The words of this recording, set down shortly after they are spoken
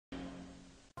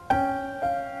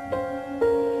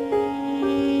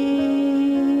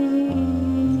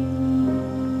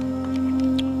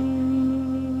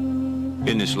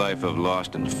this life of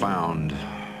lost and found,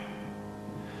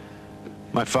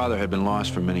 my father had been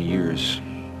lost for many years.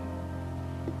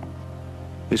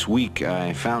 This week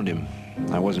I found him.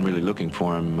 I wasn't really looking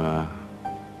for him,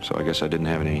 so I guess I didn't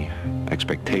have any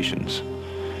expectations.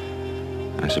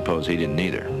 I suppose he didn't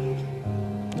either,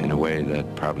 in a way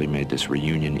that probably made this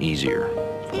reunion easier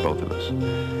for both of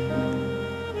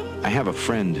us. I have a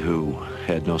friend who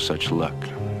had no such luck.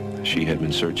 She had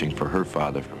been searching for her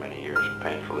father for many years,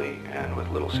 painfully and with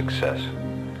little success.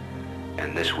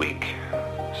 And this week,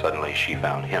 suddenly she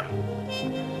found him.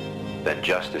 Then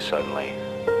just as suddenly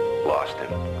lost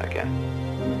him again,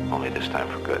 only this time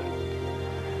for good.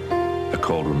 A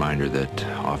cold reminder that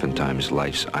oftentimes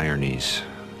life's ironies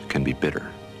can be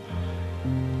bitter.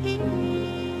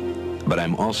 But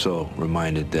I'm also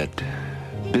reminded that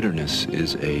bitterness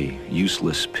is a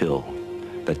useless pill,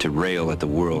 that to rail at the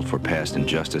world for past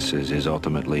injustices is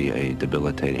ultimately a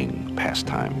debilitating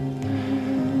pastime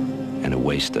and a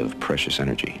waste of precious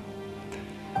energy.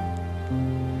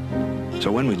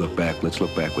 So when we look back, let's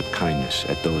look back with kindness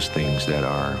at those things that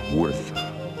are worth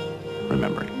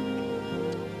remembering.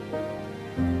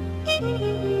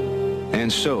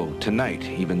 And so tonight,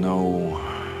 even though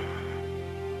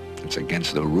it's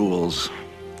against the rules,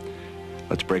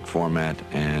 let's break format,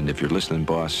 and if you're listening,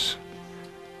 boss,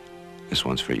 this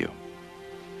one's for you.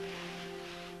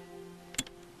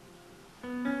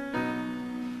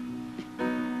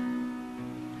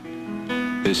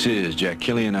 This is Jack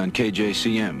Killian on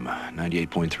KJCM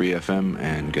 98.3 FM,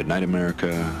 and good night,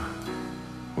 America,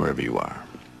 wherever you are.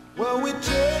 Well, we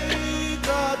take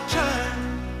our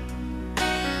time,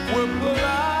 we're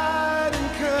polite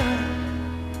and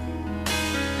kind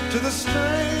to the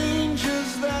stranger.